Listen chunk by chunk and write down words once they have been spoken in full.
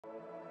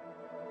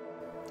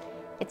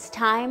It's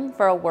time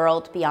for a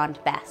world beyond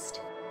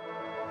best.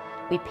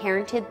 We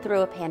parented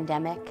through a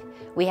pandemic.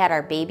 We had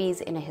our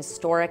babies in a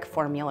historic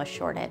formula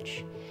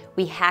shortage.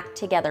 We hacked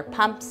together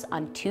pumps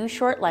on 2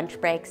 short lunch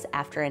breaks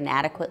after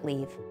inadequate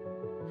leave.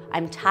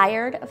 I'm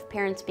tired of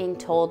parents being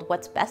told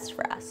what's best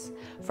for us,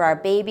 for our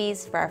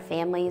babies, for our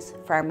families,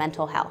 for our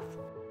mental health.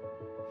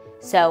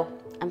 So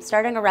I'm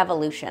starting a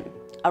revolution,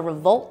 a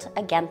revolt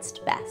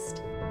against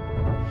best.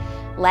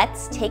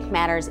 Let's take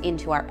matters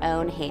into our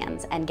own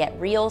hands and get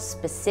real,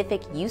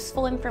 specific,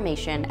 useful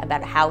information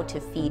about how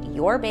to feed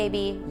your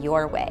baby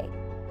your way.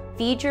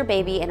 Feed your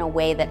baby in a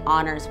way that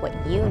honors what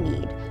you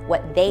need,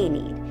 what they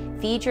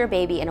need. Feed your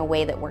baby in a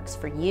way that works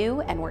for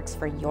you and works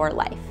for your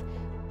life.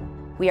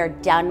 We are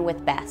done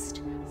with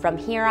best. From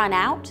here on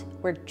out,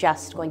 we're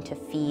just going to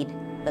feed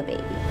the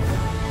baby.